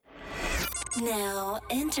Now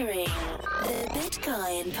entering the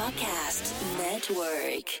Bitcoin Podcast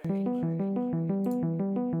Network.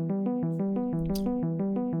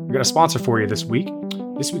 We got a sponsor for you this week.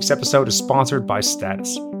 This week's episode is sponsored by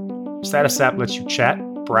Status. Status app lets you chat,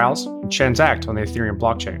 browse, and transact on the Ethereum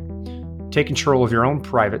blockchain. Take control of your own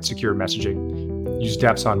private, secure messaging, use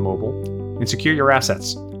dApps on mobile, and secure your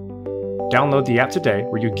assets. Download the app today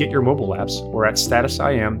where you get your mobile apps or at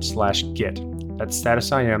statusim/get. That's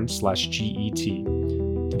statusim/GET.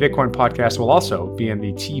 The Bitcoin Podcast will also be in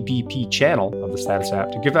the TBP channel of the Status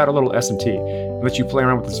app to give out a little SMT and let you play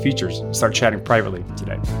around with its features and start chatting privately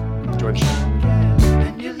today. Enjoy the show.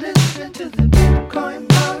 And you're listening to the Bitcoin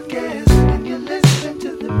Podcast. And you're listening to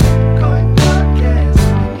the Bitcoin Podcast.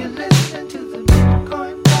 And you're listening to the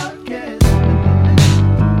Bitcoin Podcast.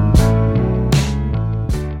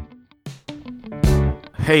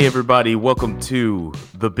 Hey everybody, welcome to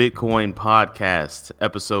the Bitcoin Podcast,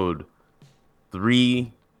 episode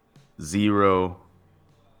 300.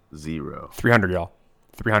 300, y'all.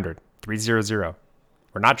 300. 300.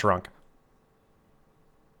 We're not drunk.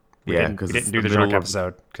 We didn't do the drunk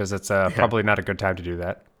episode because it's probably not a good time to do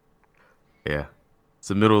that. Yeah. It's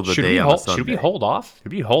the middle of the day on a Sunday. Should we hold off?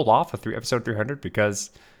 Should we hold off episode 300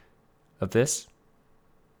 because of this?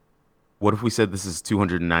 What if we said this is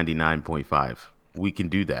 299.5? We can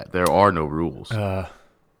do that. There are no rules.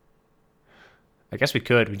 I guess we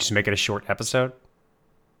could. We just make it a short episode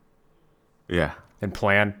Yeah. and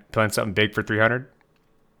plan something big for 300.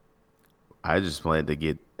 I just plan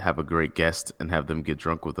to have a great guest and have them get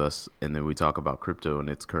drunk with us, and then we talk about crypto in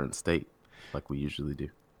its current state, like we usually do.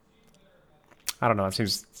 I don't know. It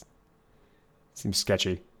seems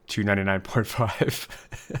sketchy. 299.5.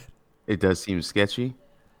 It does seem sketchy.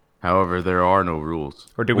 However, there are no rules.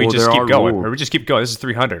 Or do we just keep going? Or we just keep going? This is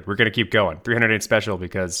 300. We're going to keep going. 300 ain't special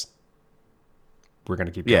because we're going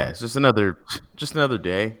to keep going. Yeah, it's just another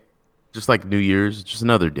day. Just like New Year's, just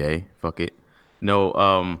another day. Fuck it.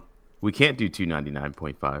 No, we can't do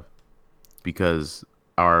 299.5 because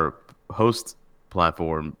our host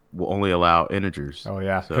platform will only allow integers. Oh,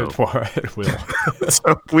 yeah. So, It will.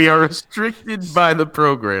 so we are restricted by the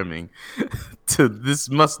programming to this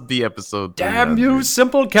must be episode 300. Damn you,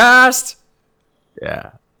 Simplecast!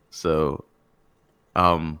 Yeah. So,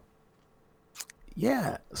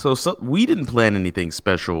 yeah. So we didn't plan anything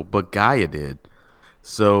special, but Gaia did.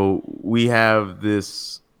 So we have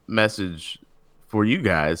this message for you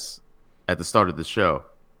guys at the start of the show.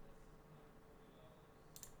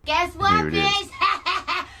 Guess Here what, it is. bitch?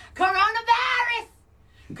 Coronavirus!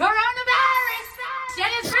 Coronavirus!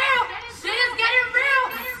 Shit is real! Shit is getting real!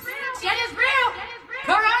 Shit is real!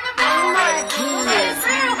 Coronavirus! Shit is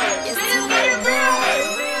real! Shit is getting real!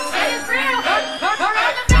 Shit is real!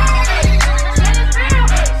 Coronavirus! Shit is real!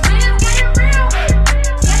 Shit is getting real!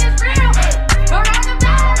 Shit is real!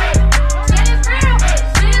 Coronavirus! Shit is real!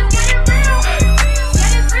 Shit is getting real!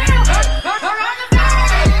 Shit is real!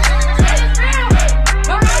 Coronavirus! Shit is real!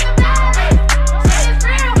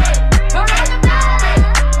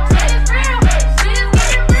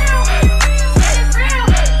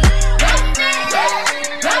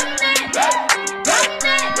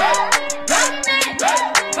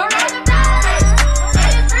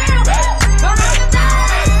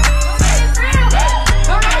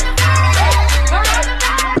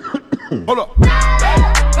 Hold up.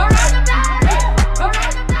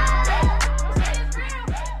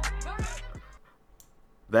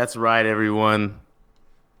 That's right, everyone.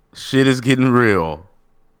 Shit is getting real.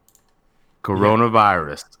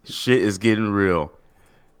 Coronavirus. Shit is getting real.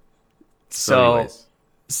 So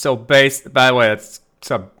anyways. by the way, it's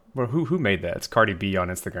who made that? It's Cardi B on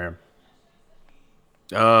Instagram.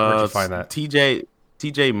 Where'd you find that?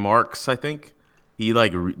 TJ Marks, I think. He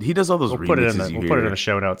does all those We'll remixes. put it in the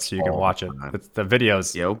show notes so you can all watch it. the time. The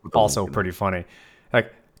video's Yeah, we'll put the also link in pretty funny.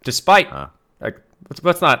 Like, despite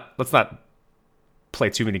let's not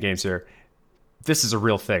play too many games here. This is a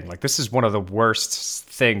real thing. Like, this is one of the worst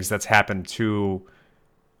things that's happened to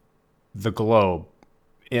the globe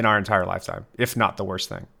in our entire lifetime, if not the worst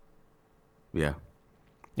thing. Yeah.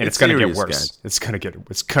 And it's going to get worse. Guys. It's going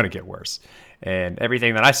to get worse. And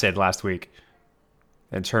everything that I said last week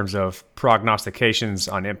in terms of prognostications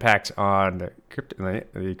on impact on the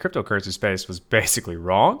cryptocurrency space was basically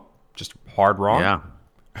wrong, just hard wrong. Yeah.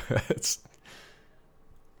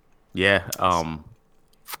 Yeah.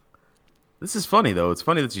 This is funny, though. It's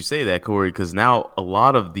funny that you say that, Corey, because now a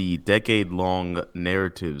lot of the decade-long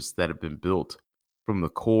narratives that have been built from the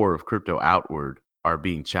core of crypto outward are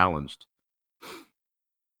being challenged.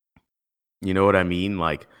 You know what I mean?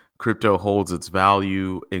 Like, crypto holds its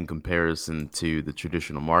value in comparison to the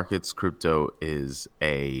traditional markets. Crypto is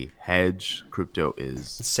a hedge. Crypto is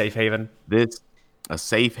Safe haven. a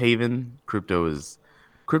safe haven. Crypto is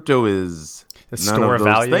The none store of of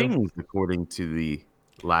those value. things according to the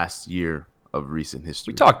last year of recent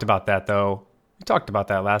history. We talked about that though. We talked about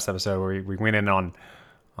that last episode where we went in on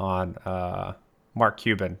Mark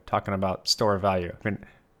Cuban talking about store of value. I mean,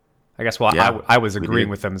 I guess Yeah, I was we agreeing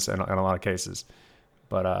did. with them in a lot of cases,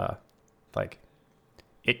 but like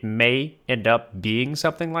it may end up being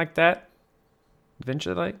something like that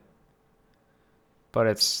eventually. But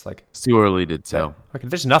it's like It's too early to tell.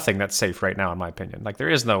 there's nothing that's safe right now, in my opinion. Like there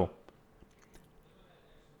is no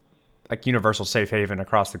like universal safe haven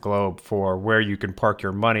across the globe for where you can park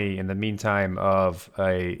your money in the meantime of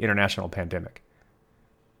a international pandemic.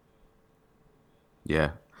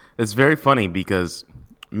 Yeah. It's very funny because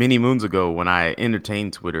many moons ago when I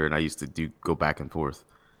entertained Twitter and I used to go back and forth,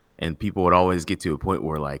 and people would always get to a point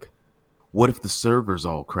where like, what if the servers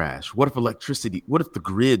all crash? What if what if the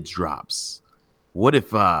grid drops? What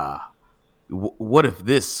if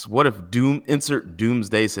insert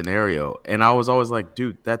doomsday scenario? And I was always like,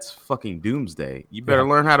 dude, that's fucking doomsday. You better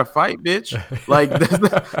learn how to fight, bitch. Like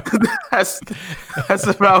that's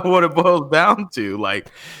about what it boils down to. Like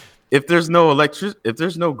if there's no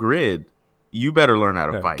grid, you better learn how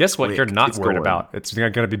to fight. Guess what? quick. You're not It's worried going. about. It's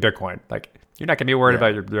going to be Bitcoin. Like you're not going to be worried Yeah.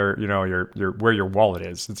 about your where your wallet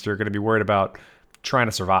is. You're going to be worried about trying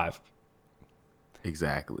to survive.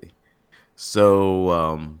 Exactly.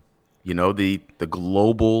 So, the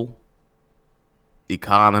global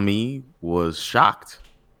economy was shocked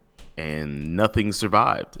and nothing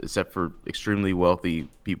survived except for extremely wealthy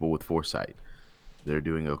people with foresight. They're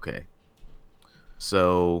doing okay.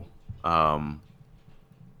 So, the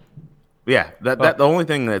only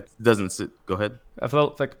thing that doesn't sit. Go ahead. I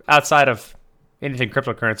feel like outside of anything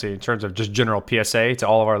cryptocurrency, in terms of just general PSA to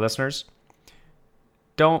all of our listeners,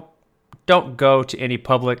 don't go to any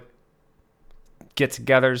public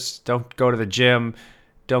get-togethers. Don't go to the gym.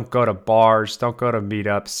 Don't go to bars. Don't go to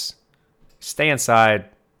meetups. Stay inside.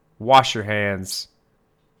 Wash your hands.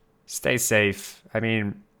 Stay safe. I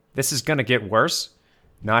mean, this is going to get worse,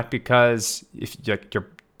 not because if you're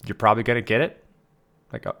probably going to get it,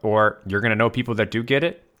 or you're going to know people that do get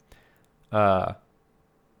it.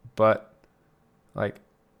 But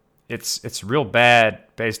it's real bad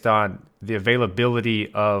based on the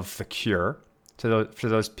availability of the cure for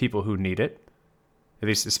those people who need it, at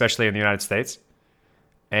least especially in the United States.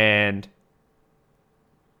 And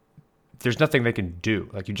there's nothing they can do.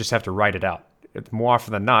 Like you just have to write it out. More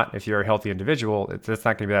often than not, if you're a healthy individual, that's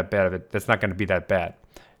not going to be that bad. That's not going to be that bad,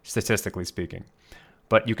 statistically speaking.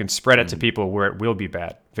 But you can spread it to people where it will be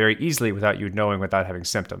bad very easily without you knowing, without having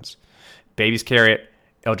symptoms. Babies carry it,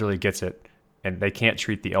 elderly gets it, and they can't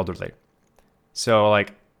treat the elderly. So,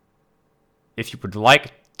 if you would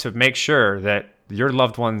like to make sure that your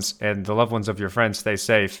loved ones and the loved ones of your friends stay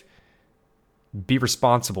safe, be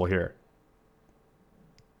responsible here.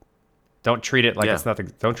 Don't treat it like it's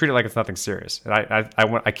nothing. Don't treat it like it's nothing serious. And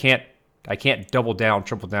I can't double down,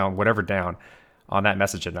 triple down, whatever down on that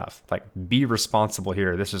message enough. Like, be responsible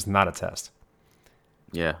here. This is not a test.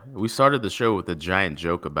 Yeah, we started the show with a giant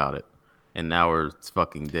joke about it, and now we're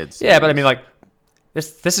fucking dead serious. Yeah, but I mean,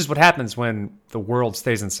 this is what happens when the world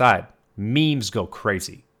stays inside. Memes go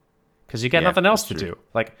crazy because you got nothing else to do.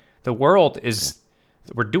 Like, the world is.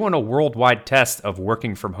 We're doing a worldwide test of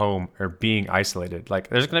working from home or being isolated. Like,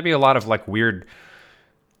 there's going to be a lot of weird.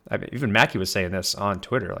 I mean, even Mackie was saying this on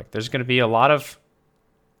Twitter. Like, there's going to be a lot of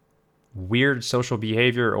weird social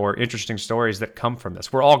behavior or interesting stories that come from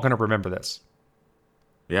this. We're all going to remember this.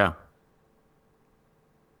 Yeah,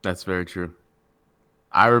 that's very true.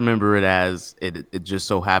 I remember it as it just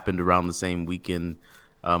so happened around the same weekend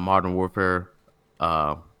Modern Warfare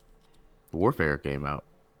came out.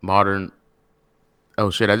 Oh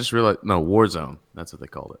shit, I just realized Warzone. That's what they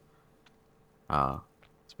called it.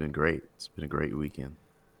 It's been great. It's been a great weekend.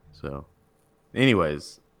 So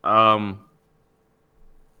anyways, we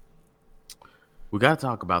got to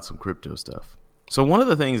talk about some crypto stuff. So one of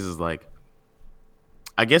the things is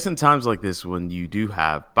I guess in times like this, when you do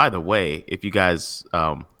have, by the way, if you guys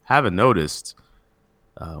haven't noticed,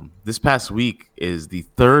 this past week is the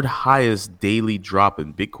third highest daily drop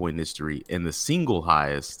in Bitcoin history and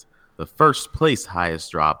the first place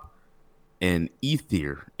highest drop in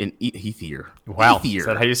Ether. Wow. Ether. Is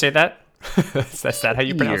that how you say that? Is that how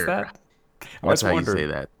you pronounce that? That's how you say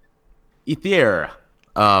that. Ether.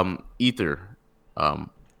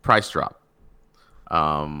 Price drop.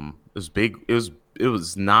 It was big. It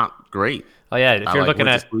was not great. Oh yeah, if you're went to looking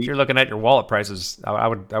sleep. at your wallet prices, I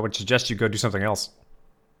would suggest you go do something else.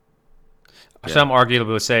 Some arguably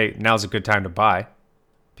would say now's a good time to buy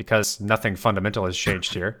because nothing fundamental has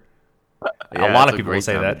changed here. Yeah, a lot it's of people will great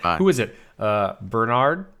say time to that. buy. Who is it?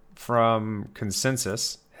 Bernard from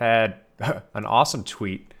Consensus had an awesome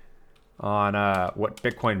tweet on what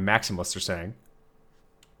Bitcoin maximalists are saying.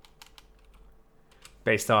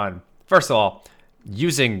 Based on, first of all,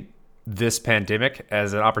 using this pandemic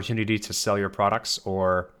as an opportunity to sell your products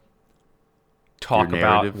or talk Your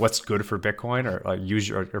about narrative. what's good for Bitcoin or like use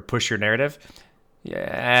your, or push your narrative.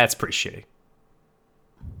 Yeah, it's pretty shitty.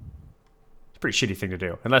 Pretty shitty thing to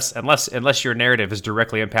do, unless your narrative is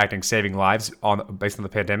directly impacting saving lives based on the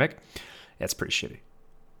pandemic. That's pretty shitty.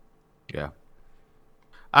 Yeah.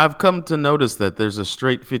 I've come to notice that there's a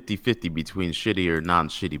straight 50-50 between shitty or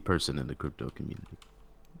non-shitty person in the crypto community.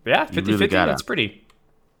 Yeah, You 50-50. really gotta- That's pretty.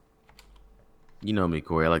 You know me,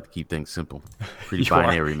 Corey. I like to keep things simple. Pretty You are-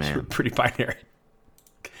 binary, You're man. pretty binary.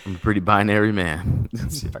 I'm a pretty binary man.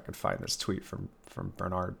 Let's see if I can find this tweet from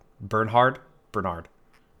Bernard. Bernhard.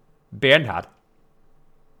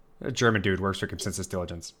 A German dude works for Consensus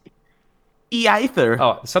Diligence. Ether.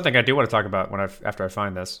 Oh, something I do want to talk about after I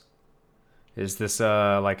find this is this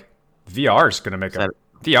like VR's going to make a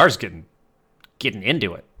VR's getting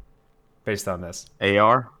into it based on this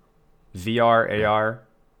AR. VR AR.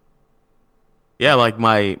 Yeah, like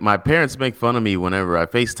my parents make fun of me whenever I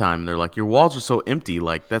FaceTime. They're like, "Your walls are so empty.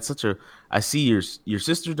 Like that's such a. I see your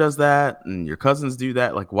sister does that and your cousins do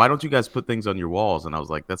that. Like, why don't you guys put things on your walls?" And I was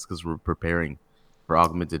like, "That's because we're preparing for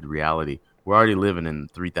augmented reality. We're already living in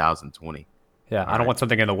 3020." Yeah, I don't want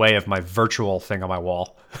something in the way of my virtual thing on my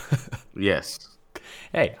wall. Yes.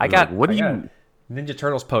 Hey, Like, what do I got you? a Ninja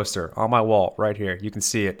Turtles poster on my wall right here. You can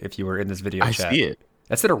see it if you were in this video I chat. see it.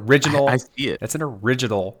 That's an original. I see it. That's an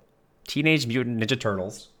original Teenage Mutant Ninja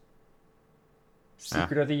Turtles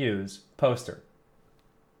Secret of the Ooze poster.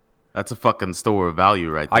 That's a fucking store of value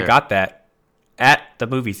right there. I got that at the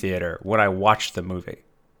movie theater when I watched the movie.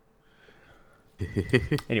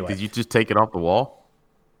 Anyway, Did you just take it off the wall?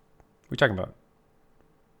 what are we talking about?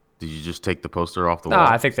 Did you just take the poster off the No, wall?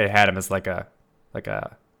 I think they had him as like a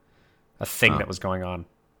thing that was going on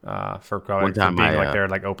for One time being I, like their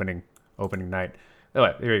like opening night.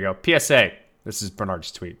 Anyway, here you go. PSA. This is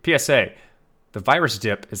Bernard's tweet. PSA. The virus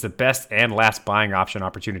dip is the best and last buying option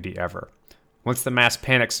opportunity ever. Once the mass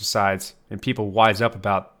panic subsides and people wise up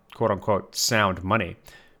about quote unquote sound money,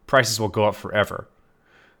 prices will go up forever.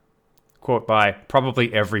 Quote by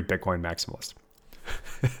probably every Bitcoin maximalist.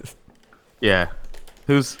 Yeah.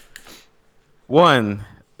 Who's one?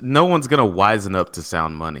 No one's gonna wisen up to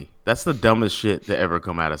sound money. That's the dumbest shit to ever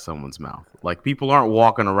come out of someone's mouth. Like people aren't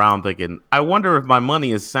walking around thinking, "I wonder if my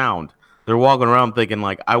money is sound." They're walking around thinking,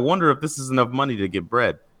 like, "I wonder if this is enough money to get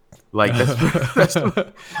bread." Like that's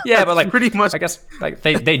Yeah, but like pretty much. I guess like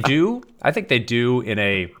they do. I think they do in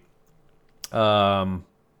a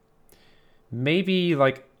maybe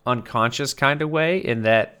like unconscious kind of way in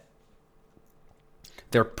that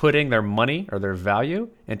they're putting their money or their value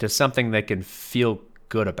into something they can feel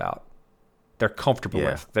good about. They're comfortable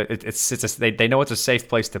Yeah. with. They know it's a safe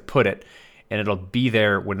place to put it, and it'll be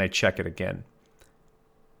there when they check it again.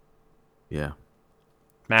 Yeah.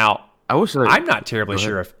 Now, I wish that I'm not terribly Go ahead.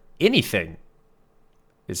 sure if anything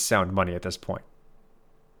is sound money at this point.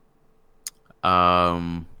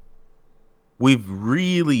 We've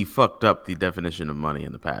really fucked up the definition of money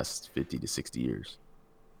in the past 50 to 60 years.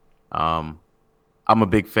 I'm a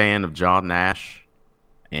big fan of John Nash,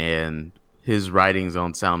 and his writings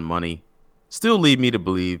on sound money still lead me to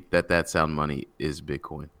believe that sound money is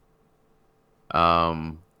Bitcoin.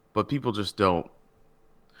 But people just don't.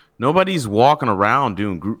 Nobody's walking around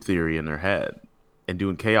doing group theory in their head and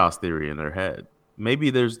doing chaos theory in their head.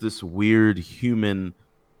 Maybe there's this weird human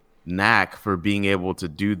knack for being able to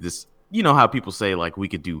do this. You know how people say, like, we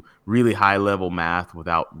could do really high level math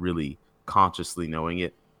without really consciously knowing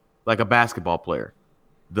it? Like a basketball player.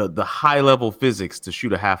 The high level physics to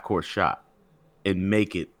shoot a half court shot and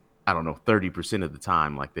make it, I don't know, 30% of the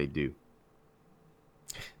time like they do.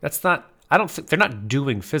 That's not. I don't think they're not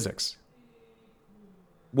doing physics.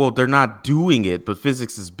 Well, they're not doing it, but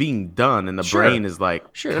physics is being done, and the Sure. brain is like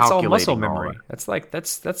Sure, that's all muscle calculating all memory. that. That's like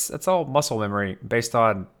that's all muscle memory based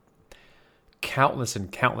on countless and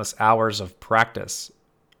countless hours of practice,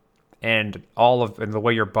 and the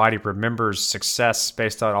way your body remembers success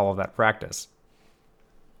based on all of that practice.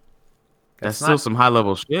 That's It's still not- some high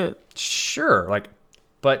level shit. Sure, like,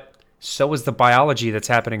 but so is the biology that's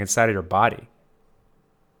happening inside of your body.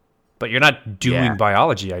 But you're not doing Yeah.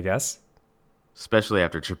 biology, I guess. Especially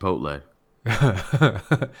after Chipotle.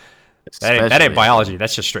 That Especially ain't biology.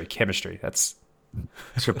 That's just straight chemistry. That's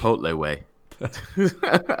Chipotle way.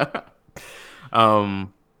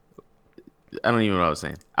 I don't even know what I was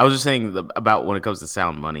saying. I was just saying about when it comes to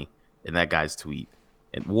sound money and that guy's tweet.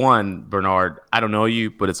 And one, Bernard, I don't know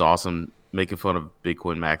you, but it's awesome. Making fun of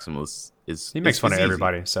Bitcoin maximalists is He makes fun of easy.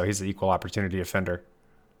 everybody, so he's the equal opportunity offender.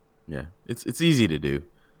 Yeah, it's easy to do.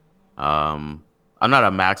 I'm not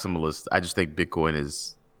a maximalist. I just think Bitcoin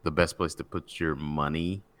is the best place to put your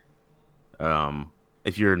money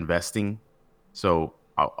if you're investing. So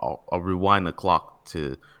I'll rewind the clock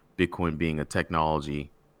to Bitcoin being a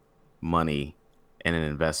technology, money, and an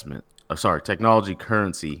investment. Technology,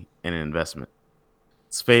 currency, and an investment.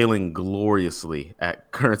 It's failing gloriously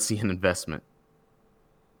at currency and investment,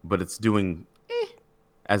 but it's doing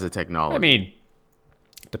as a technology. I mean,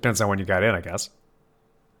 depends on when you got in, I guess.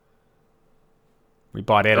 We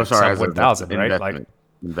bought in at some as 1,000, right? investment. Like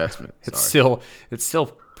Investment. it's sorry. still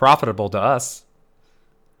profitable to us.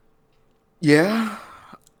 Yeah.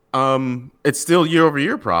 It's still year over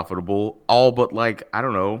year profitable, all but like, I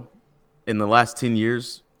don't know, in the last 10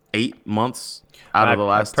 years, 8 months out of the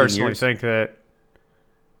last I 10 personally years. think that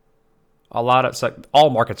a lot of all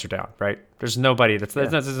markets are down, right? There's nobody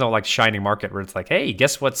there's no like shining market where it's like, hey,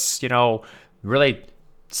 guess what's really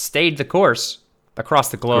stayed the course across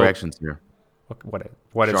the globe. Corrections here.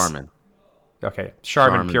 What is Charmin. Okay,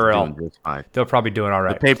 Charmin Charmin's Purell. doing just fine. They're probably doing all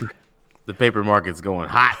right. The paper market's going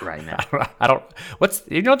hot right now. I don't. What's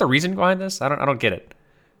what the reason behind this? I don't get it.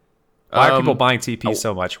 Why are people buying TP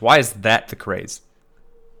so much? Why is that the craze?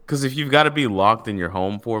 Because if you've got to be locked in your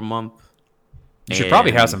home for a month, You should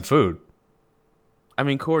probably have and- some food. I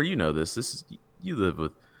mean, Corey, you know this. This is you live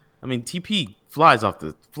with. I mean, TP flies off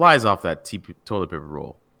that TP toilet paper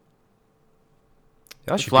roll.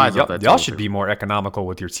 Y'all flies off that y'all toilet should paper. be more economical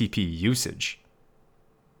with your TP usage.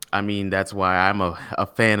 I mean, that's why I'm a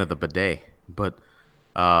fan of the bidet. But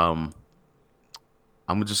I'm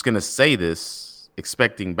just gonna say this,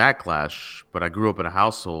 expecting backlash. But I grew up in a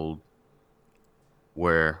household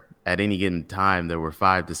where at any given time there were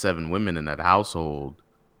 5 to 7 women in that household.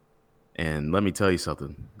 And let me tell you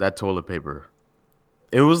something, that toilet paper,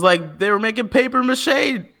 it was like they were making paper mache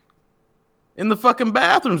in the fucking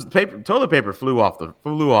bathrooms. Toilet paper flew off the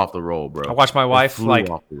roll, bro. I watched my It wife flew like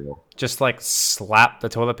off the roll. just like slap the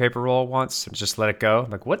toilet paper roll once and just let it go.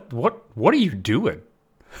 I'm like, what are you doing?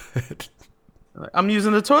 I'm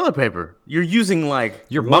using the toilet paper. You're using like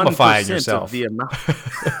You're mummifying 1% yourself. of the amount.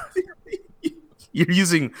 You're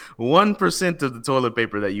using 1% of the toilet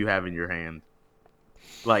paper that you have in your hand.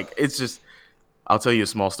 Like, it's just, I'll tell you a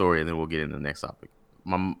small story and then we'll get into the next topic.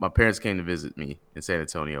 My parents came to visit me in San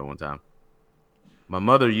Antonio one time. My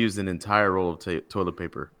mother used an entire roll of toilet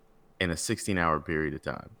paper in a 16-hour period of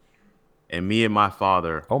time. And me and my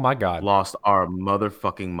father Oh my god. lost our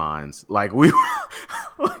motherfucking minds. Like,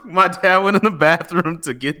 my dad went in the bathroom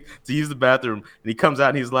to use the bathroom, and he comes out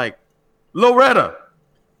and he's like, Loretta,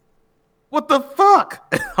 what the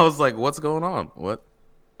fuck? I was like, what's going on? What?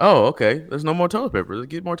 Oh, okay. There's no more toilet paper. Let's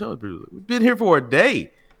get more toilet paper. We've been here for a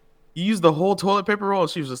day. You used the whole toilet paper roll.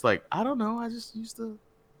 She was just like, I don't know. I just used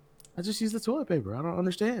the toilet paper. I don't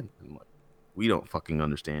understand. I'm like, we don't fucking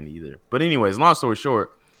understand either. But anyways, long story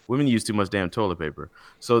short, women use too much damn toilet paper.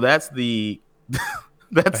 So that's the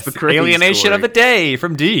that's the crazy alienation story. of the day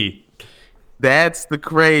from D. That's the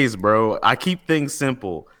craze, bro. I keep things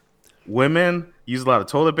simple. Women use a lot of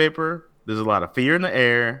toilet paper. There's a lot of fear in the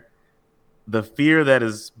air. The fear that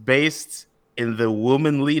is based in the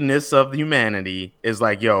womanliness of humanity is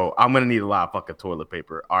like, yo, I'm gonna need a lot of fucking toilet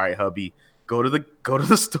paper. All right, hubby, go to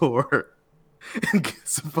the store and get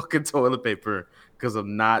some fucking toilet paper because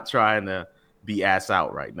I'm not trying to be ass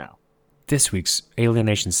out right now. This week's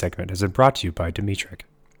alienation segment has been brought to you by Dimitrik.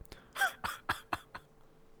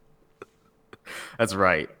 That's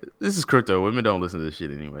right. This is crypto. Women don't listen to this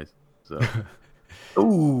shit anyways. So,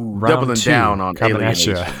 ooh, Round doubling 2 down on coming at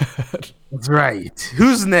alienation. ya. That's right.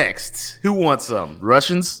 Who's next? Who wants some?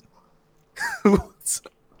 Russians? Who wants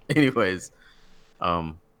some? Anyways,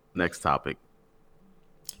 next topic.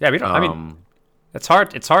 Yeah, we don't. I mean, it's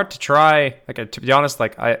hard. It's hard to try. Like, to be honest,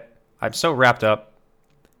 like I'm so wrapped up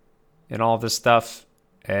in all this stuff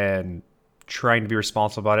and trying to be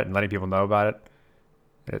responsible about it and letting people know about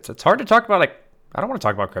it. It's hard to talk about. Like, I don't want to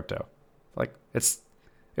talk about crypto. Like, it's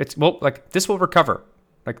well, like this will recover.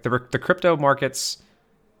 Like the crypto markets,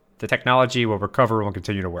 the technology will recover and will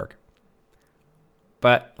continue to work.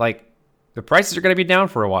 But like, the prices are going to be down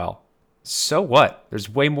for a while. So what? There's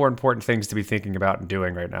way more important things to be thinking about and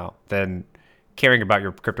doing right now than caring about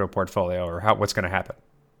your crypto portfolio or what's going to happen.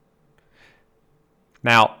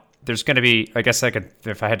 Now, there's going to be, I guess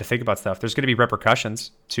if I had to think about stuff, there's going to be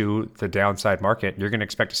repercussions to the downside market. You're going to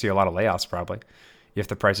expect to see a lot of layoffs probably if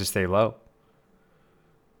the prices stay low.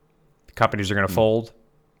 Companies are going to fold.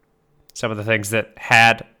 Some of the things that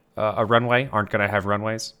had a runway aren't going to have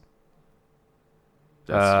runways.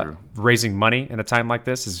 That's true. Raising money in a time like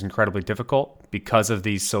this is incredibly difficult because of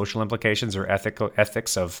these social implications or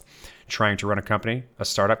ethics of trying to run a company, a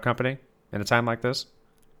startup company, in a time like this.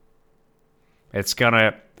 It's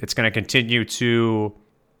gonna continue to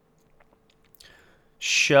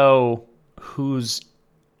show who's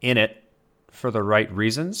in it for the right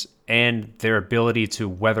reasons and their ability to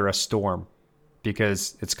weather a storm,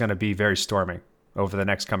 because it's going to be very stormy over the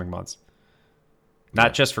next coming months.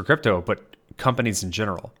 Not just for crypto, but companies in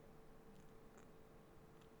general.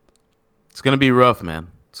 It's gonna be rough, man.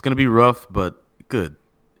 It's gonna be rough, but good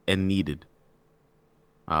and needed.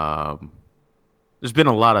 There's been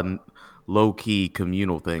a lot of low-key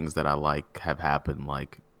communal things that I like have happened.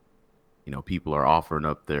 Like, people are offering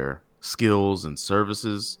up their skills and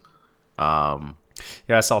services. Yeah,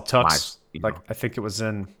 I saw Tux. I think it was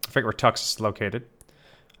I forget where Tux is located.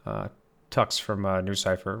 Tux from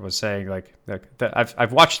NewCipher was saying that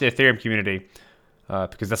I've watched the Ethereum community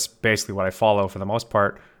because that's basically what I follow for the most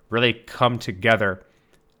part, really come together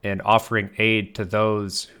in offering aid to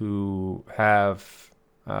those who have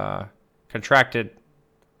contracted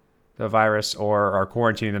the virus or are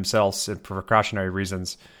quarantining themselves for precautionary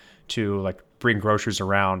reasons, to bring groceries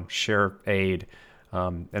around, share aid,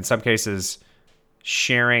 in some cases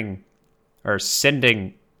sharing or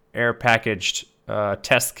sending air packaged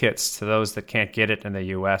test kits to those that can't get it in the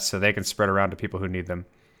US so they can spread around to people who need them.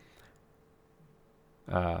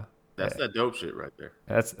 That's that dope shit right there.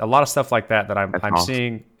 That's a lot of stuff like that I'm awesome.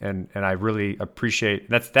 seeing, and I really appreciate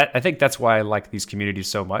that. I think that's why I like these communities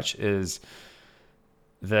so much, is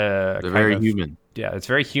they're very human. Yeah, it's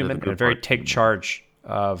very human and very take charge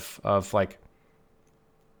of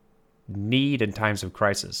need in times of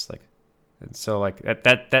crisis. And so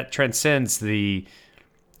that transcends the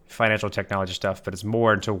financial technology stuff, but it's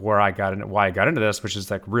more into why I got into this, which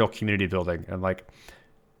is real community building and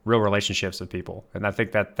real relationships with people. And I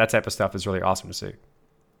think that type of stuff is really awesome to see.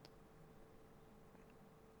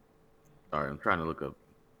 All right, I'm trying to look up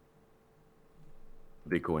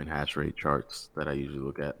Bitcoin hash rate charts that I usually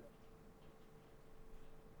look at.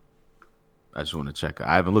 I just want to check.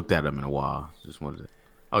 I haven't looked at them in a while. Just wanted to.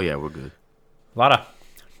 Oh yeah, we're good. A lot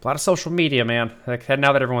of social media, man.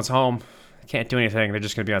 Now that everyone's home, can't do anything. They're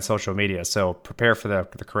just going to be on social media. So prepare for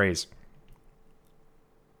the craze.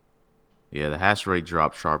 Yeah, the hash rate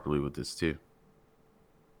dropped sharply with this too,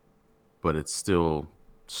 but it's still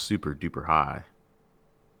super duper high.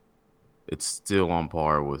 It's still on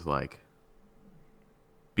par with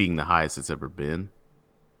being the highest it's ever been.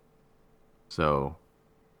 So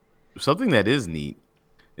something that is neat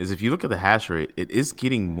is if you look at the hash rate, it is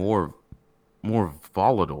getting more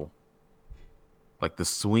volatile. The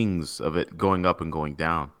swings of it going up and going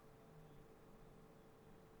down.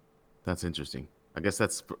 That's interesting. I guess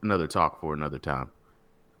that's another talk for another time.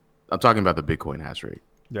 I'm talking about the Bitcoin hash rate.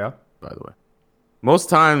 Yeah. By the way, most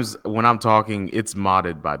times when I'm talking, it's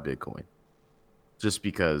modded by Bitcoin, just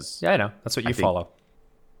because. Yeah, I know. That's what you follow.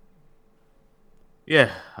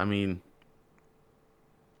 Yeah, I mean,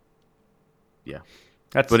 yeah.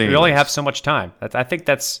 We only have so much time. I think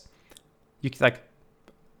that's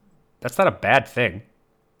that's not a bad thing.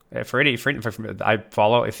 I follow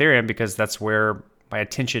Ethereum because that's where my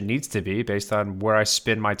attention needs to be based on where I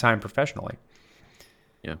spend my time professionally.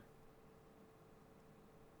 Yeah.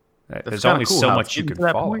 There's only cool so much you can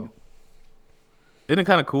follow. Isn't it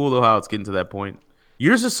kind of cool though how it's getting to that point?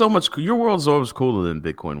 Yours is so much. Your world's always cooler than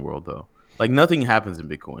Bitcoin world though. Nothing happens in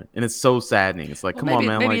Bitcoin, and it's so saddening. It's come on,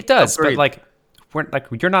 man. Maybe it does, but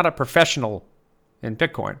you're not a professional in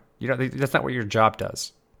Bitcoin. That's not what your job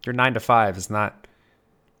does. Your 9 to 5 is not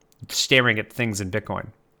staring at things in Bitcoin.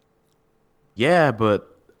 Yeah,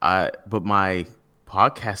 but my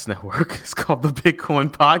podcast network is called the Bitcoin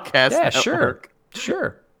Podcast Network.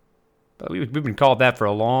 Sure. But we've been called that for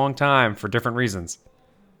a long time for different reasons.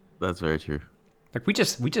 That's very true. We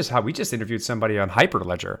just interviewed somebody on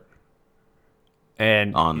Hyperledger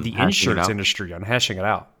and on the insurance industry on hashing it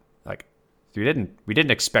out. We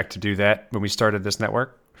didn't expect to do that when we started this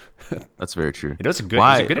network. That's very true. It was a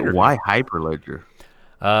good interview. Why Hyperledger?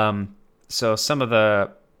 So some of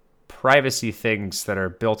the privacy things that are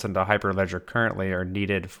built into Hyperledger currently are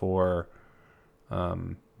needed for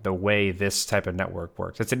the way this type of network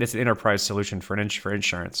works. It's an enterprise solution for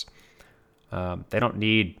insurance. They don't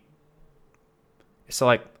need.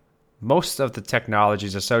 So most of the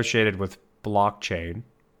technologies associated with blockchain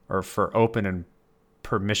are for open and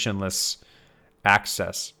permissionless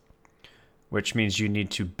access, which means you need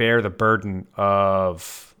to bear the burden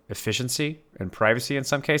of efficiency and privacy in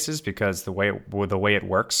some cases because the way it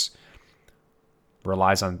works,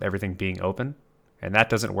 relies on everything being open, and that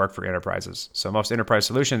doesn't work for enterprises. So most enterprise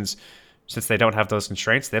solutions, since they don't have those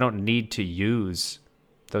constraints, they don't need to use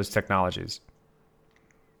those technologies.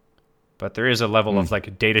 But there is a level of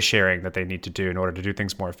like data sharing that they need to do in order to do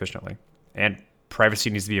things more efficiently, and privacy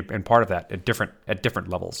needs to be in part of that at different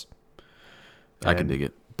levels. I can dig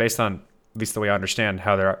it. Based on at least the way I understand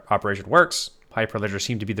how their operation works, Hyperledger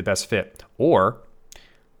seemed to be the best fit, or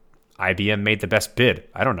IBM made the best bid.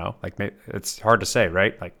 I don't know. Like, it's hard to say,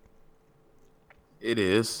 right? Like, It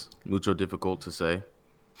is mucho difficult to say.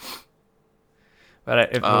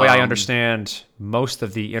 but the way I understand most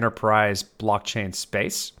of the enterprise blockchain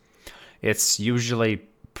space, it's usually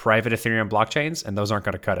private Ethereum blockchains, and those aren't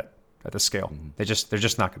going to cut it at the scale. They're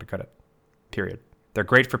just not going to cut it. Period. They're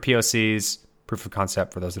great for POCs, proof of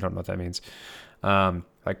concept, for those who don't know what that means.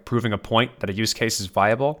 Like proving a point that a use case is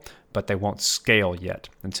viable, but they won't scale yet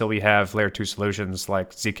until we have layer 2 solutions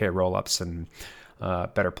like ZK rollups and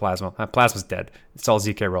better Plasma. Plasma's dead. It's all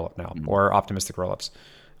ZK rollup now, or optimistic rollups,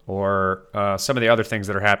 or some of the other things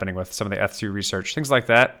that are happening with some of the Eth2 research, things like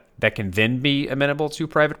that can then be amenable to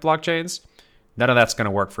private blockchains. None of that's going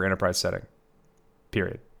to work for enterprise setting.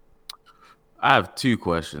 Period. I have 2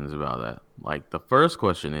 questions about that. Like, the first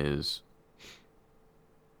question is,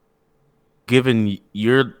 given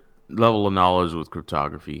your level of knowledge with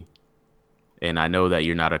cryptography, and I know that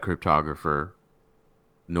you're not a cryptographer,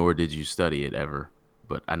 nor did you study it ever,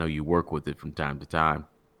 but I know you work with it from time to time.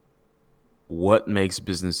 What makes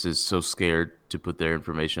businesses so scared to put their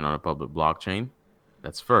information on a public blockchain?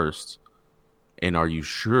 That's first. And are you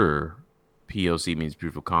sure POC means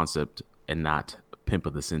proof of concept and not pimp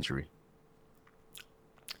of the century?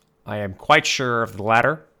 I am quite sure of the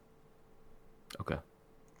latter. Okay.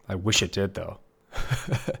 I wish it did, though.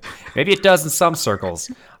 Maybe it does in some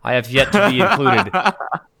circles. I have yet to be included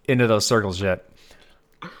into those circles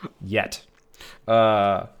yet.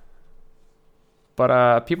 But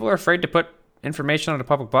people are afraid to put information on a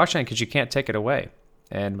public blockchain because you can't take it away.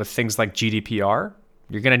 And with things like GDPR,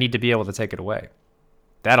 you're going to need to be able to take it away.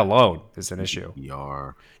 That alone is an issue.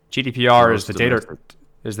 GDPR is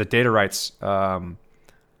the data rights.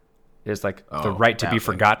 Is like the right to be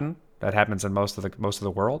forgotten. That happens in most of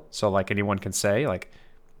the world. So like anyone can say like,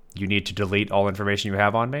 you need to delete all information you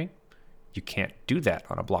have on me. You can't do that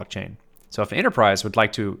on a blockchain. So if an enterprise would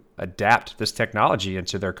like to adapt this technology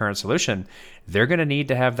into their current solution, they're going to need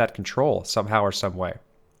to have that control somehow or some way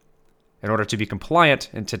in order to be compliant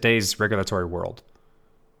in today's regulatory world.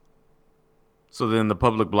 So then the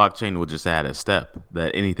public blockchain will just add a step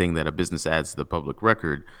that anything that a business adds to the public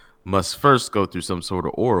record must first go through some sort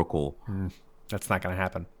of oracle. That's not going to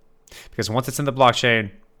happen. Because once it's in the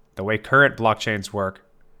blockchain, the way current blockchains work,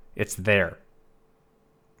 it's there.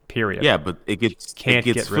 Period. Yeah, but it gets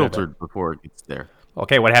filtered before it gets there.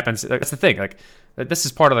 Okay, what happens? That's the thing. Like, this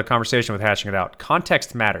is part of the conversation with hashing it out.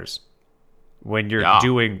 Context matters when you're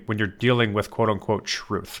dealing with quote unquote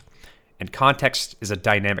truth, and context is a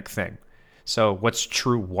dynamic thing. So what's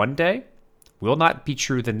true one day will not be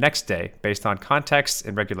true the next day based on context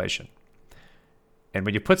and regulation. And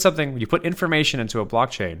when you put information into a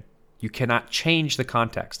blockchain, you cannot change the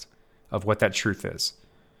context of what that truth is.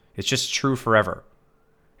 It's just true forever.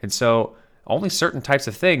 And so only certain types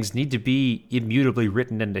of things need to be immutably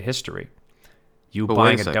written into history. You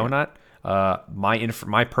buying a donut,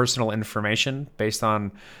 my personal information based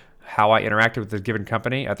on how I interacted with a given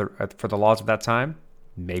company for the laws of that time,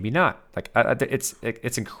 maybe not. Like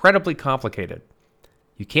it's incredibly complicated.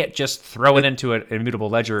 You can't just throw it into an immutable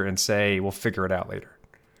ledger and say we'll figure it out later.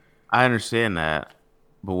 I understand that,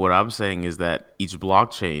 but what I'm saying is that each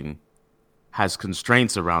blockchain has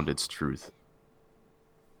constraints around its truth.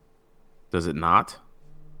 Does it not?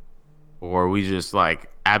 Or are we just like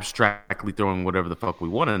abstractly throwing whatever the fuck we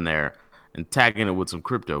want in there and tagging it with some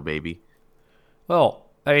crypto, baby? Well,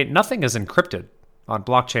 I mean, nothing is encrypted on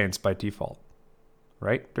blockchains by default,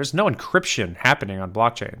 right? There's no encryption happening on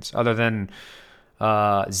blockchains other than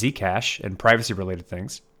Zcash and privacy-related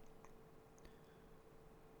things.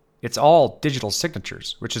 It's all digital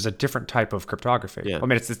signatures, which is a different type of cryptography. Yeah. I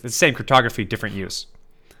mean, it's the same cryptography, different use.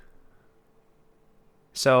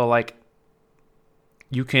 So, like,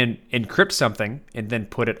 you can encrypt something and then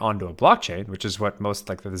put it onto a blockchain, which is what most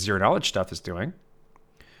like the zero-knowledge stuff is doing,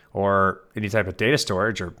 or any type of data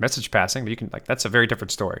storage or message passing. But you can that's a very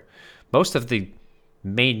different story. Most of the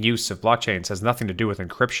main use of blockchains has nothing to do with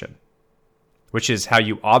encryption, which is how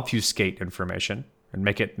you obfuscate information and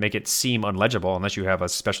make it seem unlegible unless you have a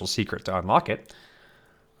special secret to unlock it.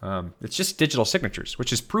 It's just digital signatures,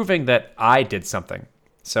 which is proving that I did something.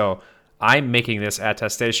 So I'm making this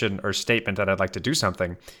attestation or statement that I'd like to do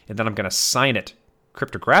something, and then I'm going to sign it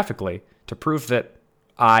cryptographically to prove that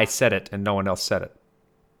I said it and no one else said it.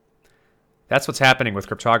 That's what's happening with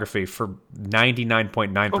cryptography for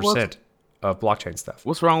 99.9% of blockchain stuff.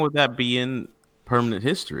 What's wrong with that being permanent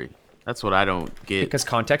history? That's what I don't get. Because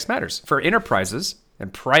context matters. For enterprises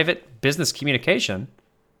and private business communication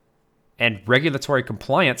and regulatory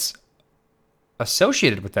compliance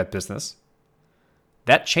associated with that business,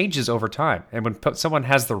 that changes over time. And when someone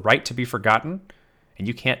has the right to be forgotten and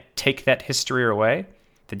you can't take that history away,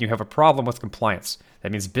 then you have a problem with compliance.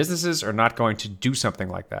 That means businesses are not going to do something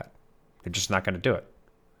like that. They're just not going to do it.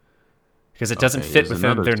 Because it doesn't fit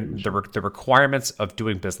within the requirements of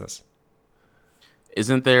doing business.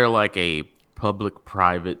 Isn't there like a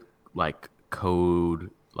public-private like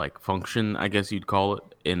code like function, I guess you'd call it,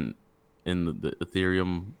 in the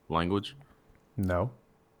Ethereum language? No.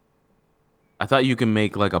 I thought you can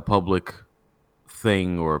make like a public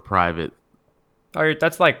thing or a private. Oh,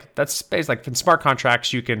 that's space. Like in smart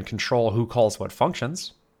contracts, you can control who calls what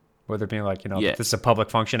functions. Whether it being like, if this is a public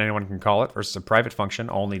function, anyone can call it, versus a private function,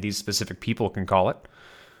 only these specific people can call it.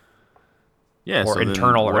 Yeah, or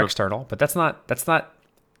internal or external. But that's not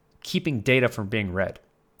keeping data from being read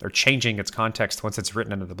or changing its context once it's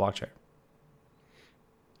written into the blockchain.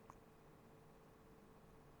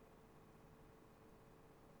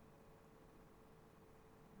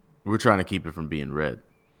 We're trying to keep it from being read.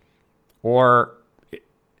 Or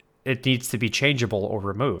it needs to be changeable or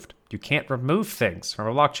removed. You can't remove things from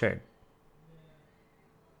a blockchain.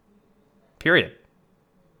 Period.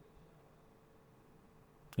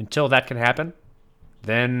 Until that can happen,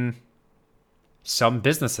 then some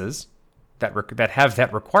businesses that have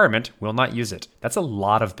that requirement will not use it. That's a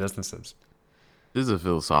lot of businesses. This is a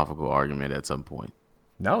philosophical argument at some point.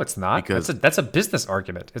 No, it's not. Because that's a business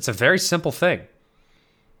argument. It's a very simple thing.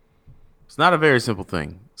 It's not a very simple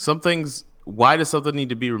thing. Some things. Why does something need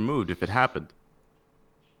to be removed if it happened?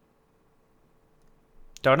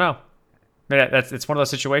 Don't know. I mean, it's one of those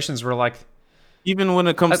situations where, like, even when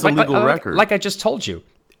it comes to legal record, like I just told you,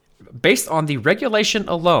 based on the regulation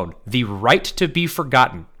alone, the right to be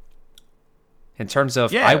forgotten, in terms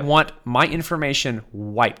of I want my information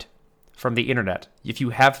wiped from the internet. If you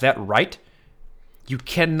have that right, you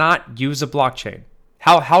cannot use a blockchain.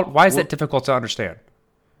 Why is that difficult to understand?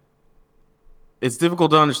 It's difficult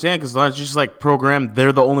to understand because it's just like programmed.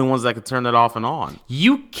 They're the only ones that can turn that off and on.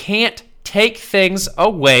 You can't take things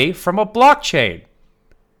away from a blockchain.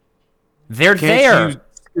 They're there. You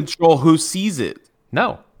control who sees it?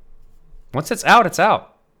 No. Once it's out, it's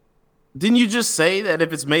out. Didn't you just say that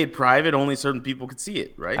if it's made private, only certain people could see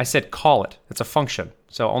it, right? I said call it. It's a function.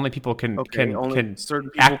 So only people can certain people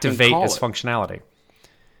activate can its functionality.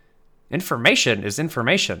 Information is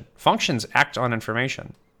information. Functions act on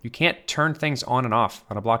information. You can't turn things on and off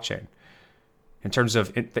on a blockchain in terms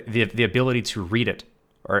of the ability to read it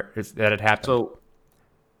or that it happened. So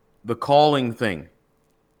the calling thing,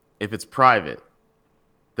 if it's private,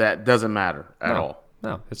 that doesn't matter at all.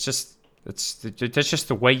 No, that's just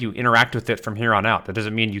the way you interact with it from here on out. That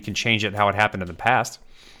doesn't mean you can change it how it happened in the past.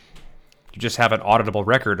 You just have an auditable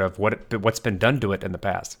record of what's been done to it in the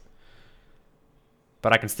past.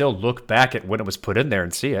 But I can still look back at when it was put in there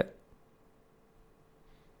and see it.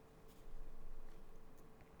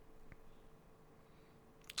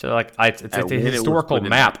 So, like, it's a historical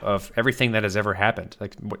map of everything that has ever happened.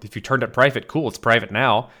 Like, if you turned it private, cool, it's private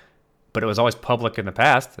now, but it was always public in the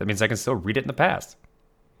past. That means I can still read it in the past.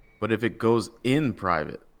 But if it goes in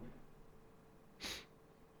private,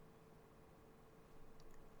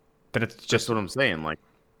 then it's just that's what I'm saying. Like,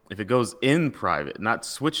 if it goes in private, not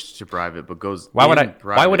switched to private, but goes private,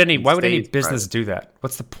 why would any business private. Do that?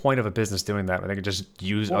 What's the point of a business doing that when they can just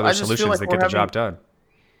use other solutions that get the job done?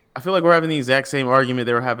 I feel like we're having the exact same argument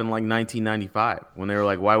they were having in like 1995 when they were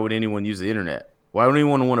like, why would anyone use the internet? Why would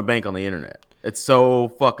anyone want to bank on the internet? It's so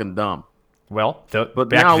fucking dumb. Well,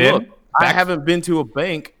 look, I haven't been to a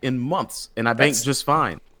bank in months, and I banked just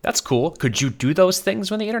fine. That's cool. Could you do those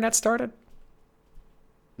things when the internet started?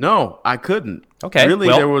 No, I couldn't. Okay. Really,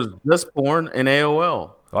 there was just porn and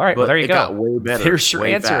AOL. All right, well, there you go. Got way better. There's your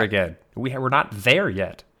answer again. We're not there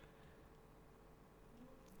yet.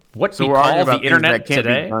 What we call the internet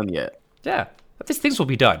today? Be done yet. Yeah, but these things will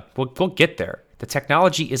be done. We'll get there. The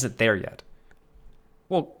technology isn't there yet.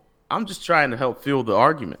 Well, I'm just trying to help fuel the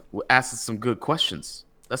argument. We're asking some good questions.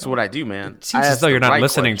 That's what I do, man. It seems as though you're not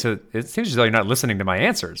listening to my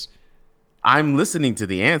answers. I'm listening to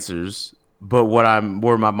the answers, but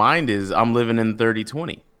where my mind is, I'm living in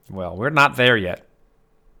 3020. Well, we're not there yet.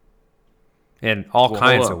 In all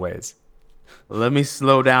kinds of ways. Let me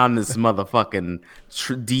slow down this motherfucking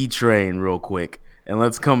D train real quick, and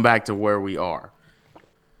let's come back to where we are.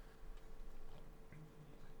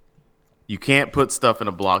 You can't put stuff in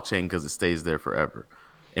a blockchain because it stays there forever.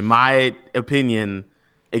 In my opinion,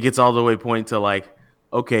 it gets all the way point to like,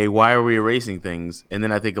 okay, why are we erasing things? And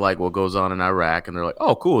then I think like what goes on in Iraq, and they're like,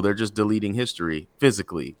 oh, cool, they're just deleting history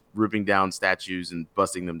physically, ripping down statues and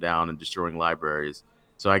busting them down and destroying libraries.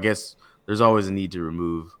 So I guess there's always a need to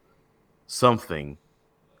remove something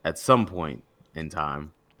at some point in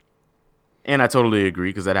time. And I totally agree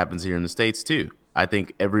because that happens here in the States too. I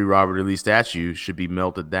think every Robert E. Lee statue should be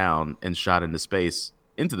melted down and shot into space,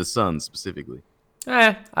 into the sun specifically.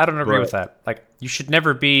 I don't agree But- with that. Like, you should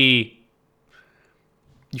never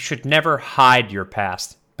hide your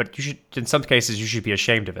past, but you should, in some cases, you should be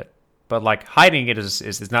ashamed of it. But like hiding it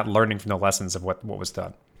is not learning from the lessons of what was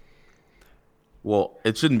done. Well,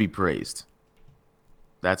 it shouldn't be praised.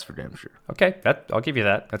 That's for damn sure. Okay, I'll give you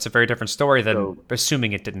that. That's a very different story than So-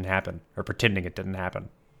 assuming it didn't happen or pretending it didn't happen.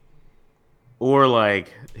 Or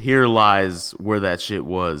like, here lies where that shit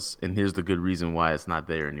was, and here's the good reason why it's not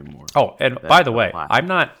there anymore. Oh, and That's by the the way, lie. I'm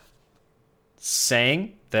not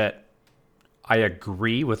saying that I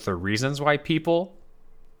agree with the reasons why people,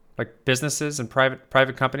 like businesses and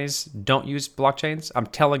private companies, don't use blockchains. I'm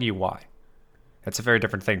telling you why. It's a very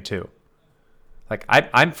different thing too. Like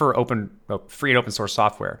I'm for free and open source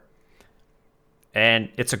software, and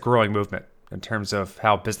it's a growing movement in terms of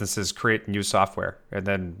how businesses create and use software and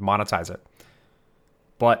then monetize it.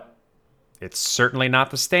 But it's certainly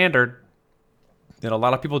not the standard. And a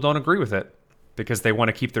lot of people don't agree with it because they want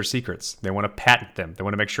to keep their secrets. They want to patent them. They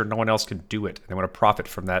want to make sure no one else can do it. They want to profit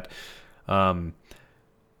from that,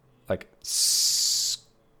 like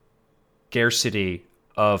scarcity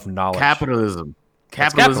of knowledge. Capitalism. That's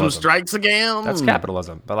Capitalism capitalism. strikes again. That's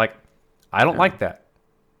capitalism. But like, I don't like that.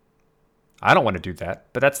 I don't want to do that.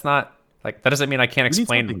 But that's not like, that doesn't mean I can't We need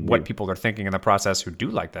explain something what new. people are thinking in the process who do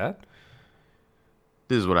like that.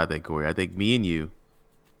 This is what I think, Corey. I think me and you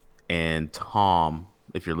and Tom,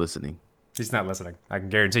 if you're listening, He's not listening. I can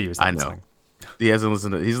guarantee you he's not I know. listening. he hasn't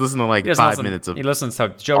listened to. He's listened to like He doesn't 5 listen- minutes of. He listens to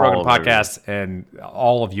Joe all Rogan of everything. podcast and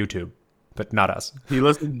all of YouTube, but not us. He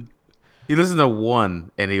listened. He listened to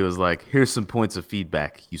one, and he was like, "Here's some points of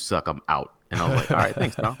feedback. You suck. I'm out." And I was like, "All right,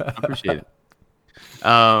 thanks, Tom. I appreciate it."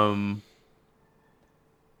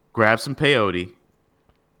 Grab some peyote.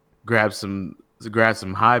 Grab some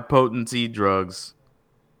high potency drugs.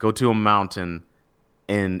 Go to a mountain,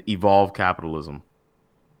 and evolve capitalism.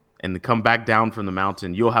 And to come back down from the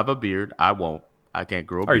mountain, you'll have a beard. I won't. I can't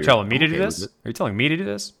grow a beard. Are you telling me I'm to do okay this? with it. Are you telling me to do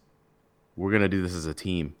this? We're gonna do this as a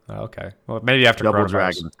team, Oh, okay. Well, maybe after double coronavirus.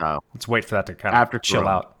 dragon style. Let's wait for that to kind of After chill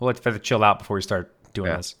Corona. out. We'll let it chill out before we start doing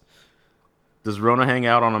Yeah. this. Does Rona hang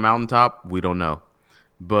out on a mountaintop? We don't know.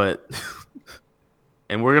 But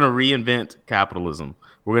and we're gonna reinvent capitalism.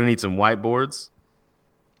 We're gonna need some whiteboards,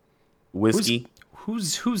 whiskey.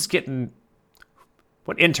 Who's getting?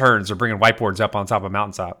 What interns are bringing whiteboards up on top of a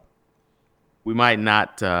mountaintop? We might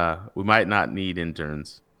not need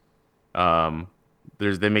interns.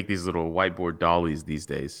 They make these little whiteboard dollies these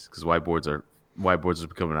days because whiteboards are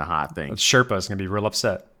becoming a hot thing. Sherpa's gonna be real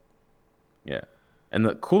upset. Yeah. And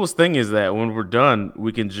the coolest thing is that when we're done,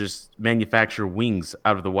 we can just manufacture wings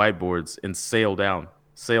out of the whiteboards and sail down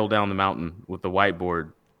the mountain with the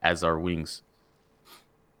whiteboard as our wings.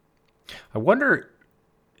 I wonder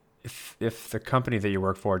if the company that you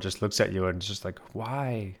work for just looks at you and is just like,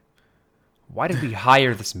 why did we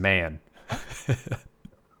hire this man?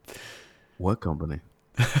 What company?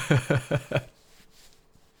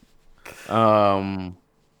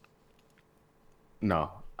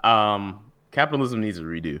 No. Capitalism needs a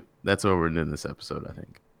redo. That's what we're doing this episode, I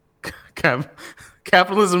think.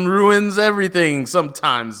 Capitalism ruins everything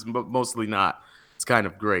sometimes, but mostly not. It's kind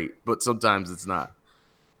of great, but sometimes it's not.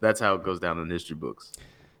 That's how it goes down in history books.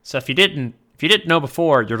 So if you didn't know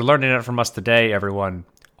before, you're learning it from us today, everyone,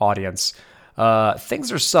 audience.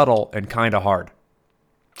 Things are subtle and kind of hard.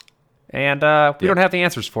 And we don't have the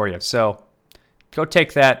answers for you. So go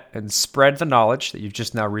take that and spread the knowledge that you've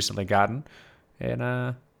just now recently gotten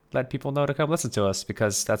and let people know to come listen to us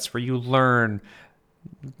because that's where you learn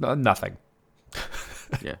nothing.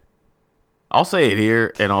 Yeah. I'll say it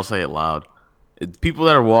here and I'll say it loud. People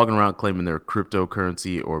that are walking around claiming they're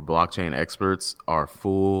cryptocurrency or blockchain experts are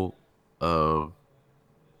full of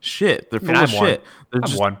shit. They're full I'm of shit. They're I'm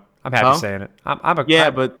just- one. I'm happy Huh? saying it.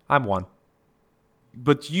 I'm one.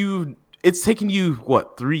 But it's taken you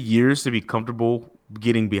what 3 years to be comfortable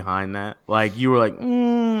getting behind that. Like you were like,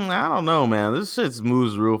 I don't know, man. This shit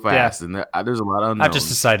moves real fast, and there's a lot of unknowns. I've just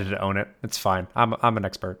decided to own it. It's fine. I'm an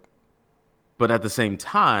expert. But at the same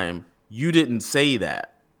time, you didn't say that.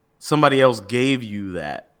 Somebody else gave you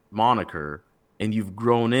that moniker, and you've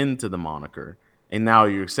grown into the moniker. And now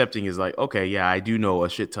you're accepting is like, okay, yeah, I do know a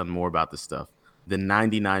shit ton more about this stuff than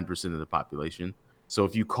 99% of the population. So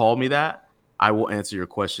if you call me that, I will answer your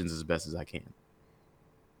questions as best as I can.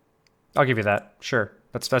 I'll give you that. Sure.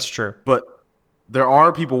 That's true. But there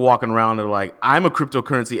are people walking around that are like, I'm a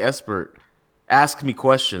cryptocurrency expert. Ask me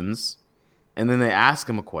questions. And then they ask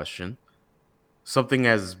them a question. Something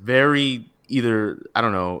as very either, I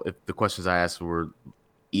don't know if the questions I asked were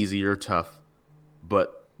easy or tough,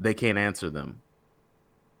 but they can't answer them.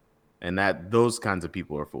 And those kinds of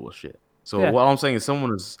people are full of shit. So what I'm saying is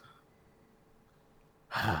someone is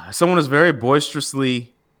very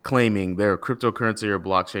boisterously claiming they're a cryptocurrency or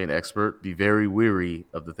blockchain expert. Be very weary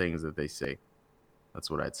of the things that they say. That's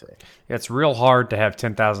what I'd say. Yeah, it's real hard to have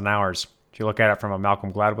 10,000 hours. If you look at it from a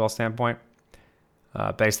Malcolm Gladwell standpoint,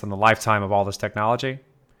 based on the lifetime of all this technology,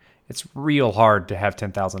 it's real hard to have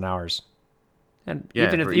 10,000 hours. And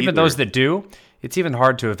even those that do, it's even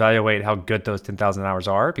hard to evaluate how good those 10,000 hours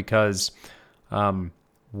are because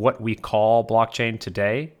what we call blockchain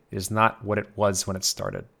today is not what it was when it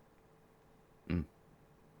started.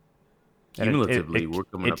 Cumulatively,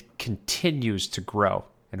 it continues to grow.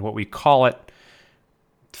 And what we call it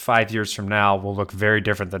 5 years from now will look very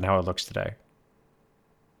different than how it looks today.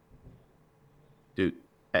 Dude,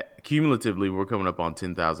 cumulatively, we're coming up on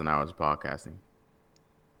 10,000 hours of podcasting.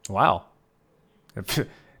 Wow.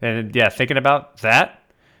 And yeah, thinking about that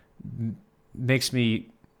makes me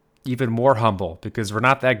even more humble because we're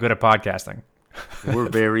not that good at podcasting. We're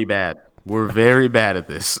very bad. We're very bad at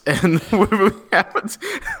this, and we're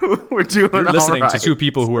doing. You're listening all to right. two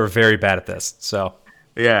people who are very bad at this. So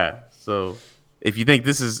Yeah. So if you think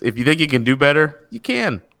you can do better, you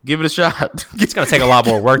can give it a shot. it's going to take a lot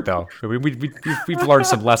more work, though. We've learned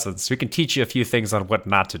some lessons. We can teach you a few things on what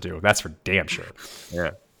not to do. That's for damn sure.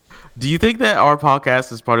 Yeah. Do you think that our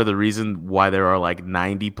podcast is part of the reason why there are like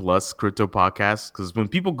 90 plus crypto podcasts? Because when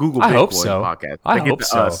people Google I Bitcoin hope so. podcasts, I they get hope to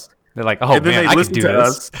so. us. They're like, oh And then man, they I can listen do to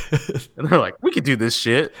this. us, and they're like, "We could do this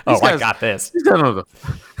shit." Oh, These I guys- got this. these guys don't know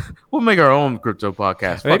we'll make our own crypto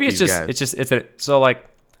podcast. Maybe Fuck these guys. so like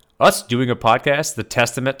us doing a podcast, the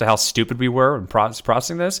testament to how stupid we were in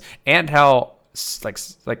processing this, and how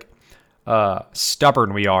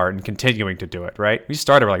stubborn we are in continuing to do it. Right? We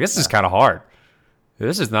started we're like, this is kind of hard.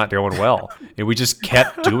 This is not going well, and we just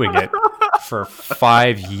kept doing it for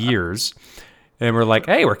 5 years. And we're like,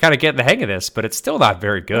 hey, we're kind of getting the hang of this, but it's still not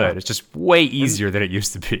very good. It's just way easier than it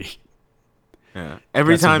used to be. Yeah.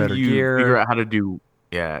 Every Got some time better you gear. figure out how to do,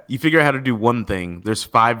 you figure out how to do one thing. There's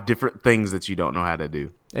 5 different things that you don't know how to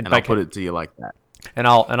do, and I'll like put it to you like that. And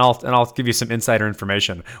I'll give you some insider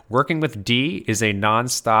information. Working with D is a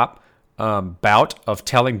nonstop bout of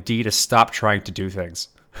telling D to stop trying to do things.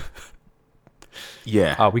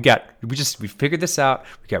 Yeah. We figured this out.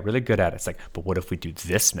 We got really good at it. It's like, but what if we do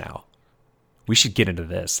this now? We should get into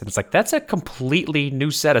this. And it's like, that's a completely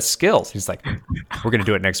new set of skills. He's like, we're going to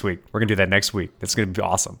do it next week. We're going to do that next week. That's going to be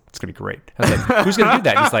awesome. It's going to be great. I was like, who's going to do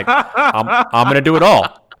that? And he's like, I'm going to do it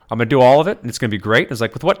all. I'm going to do all of it. And it's going to be great. And it's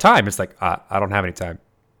like, with what time? It's like, I don't have any time.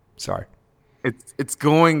 Sorry. It's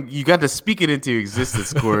going. You got to speak it into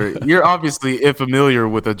existence, Corey. You're obviously familiar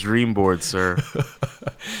with a dream board, sir.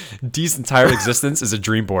 D's entire existence is a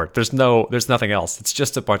dream board. There's nothing else. It's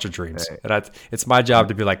just a bunch of dreams. And it's my job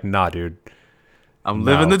to be like, nah, dude. I'm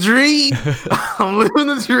living the dream. I'm living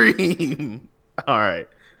the dream. All right,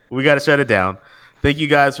 we got to shut it down. Thank you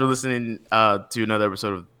guys for listening to another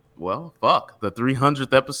episode of the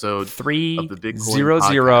 300th episode. 300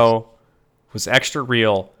 podcast. was extra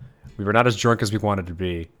real. We were not as drunk as we wanted to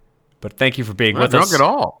be, but thank you for being We're with not us. drunk at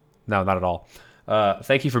all. No, not at all.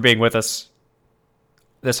 Thank you for being with us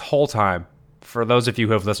this whole time. For those of you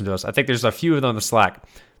who have listened to us, I think there's a few of them on the Slack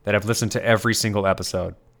that have listened to every single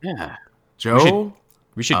episode. Yeah, Joe.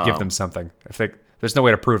 We should give them something. I think there's no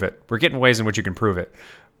way to prove it. We're getting ways in which you can prove it,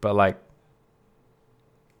 but like,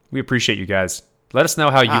 we appreciate you guys. Let us know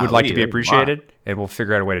how you would like to be appreciated, and we'll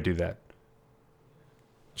figure out a way to do that.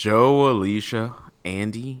 Joe, Alicia,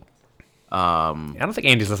 Andy. I don't think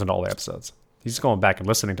Andy's listened to all the episodes. He's going back and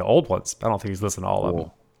listening to old ones. But I don't think he's listened to all of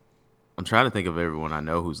them. I'm trying to think of everyone I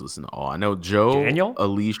know who's listening to all. I know Joe, Daniel?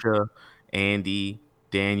 Alicia, Andy,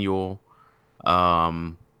 Daniel.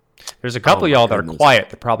 There's a couple of y'all that are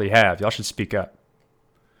quiet that probably have. Y'all should speak up.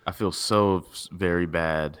 I feel so very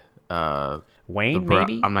bad. Wayne,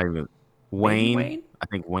 maybe? I'm not even Wayne. Wayne? I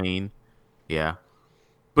think Wayne. Yeah.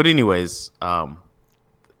 But anyways,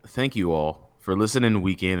 thank you all for listening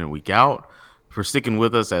week in and week out, for sticking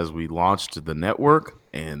with us as we launched the network,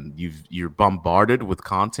 and you're bombarded with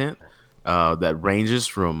content that ranges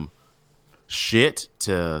from shit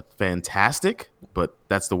to fantastic, but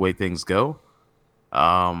that's the way things go.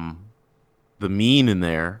 the mean in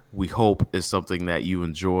there, we hope, is something that you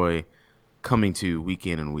enjoy coming to week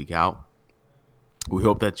in and week out. We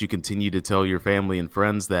hope that you continue to tell your family and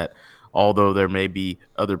friends that although there may be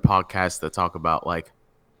other podcasts that talk about like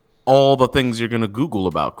all the things you're going to Google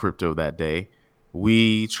about crypto that day,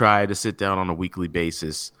 we try to sit down on a weekly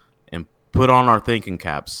basis and put on our thinking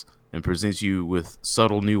caps and present you with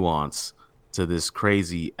subtle nuance to this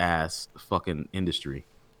crazy ass fucking industry.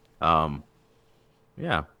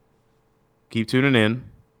 Yeah. Keep tuning in.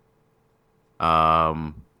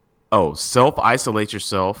 Self-isolate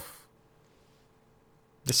yourself.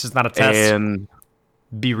 This is not a test. And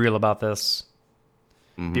Be real about this.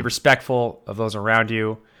 mm-hmm. Be respectful of those around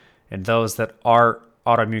you and those that are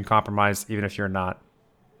autoimmune compromised, even if you're not.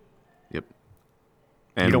 Yep.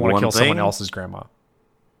 And you don't want to one kill someone thing, else's grandma.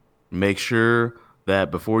 Make sure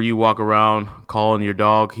that before you walk around calling your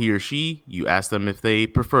dog he or she, you ask them if they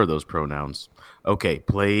prefer those pronouns. Okay,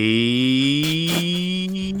 play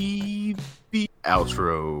the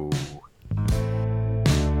outro.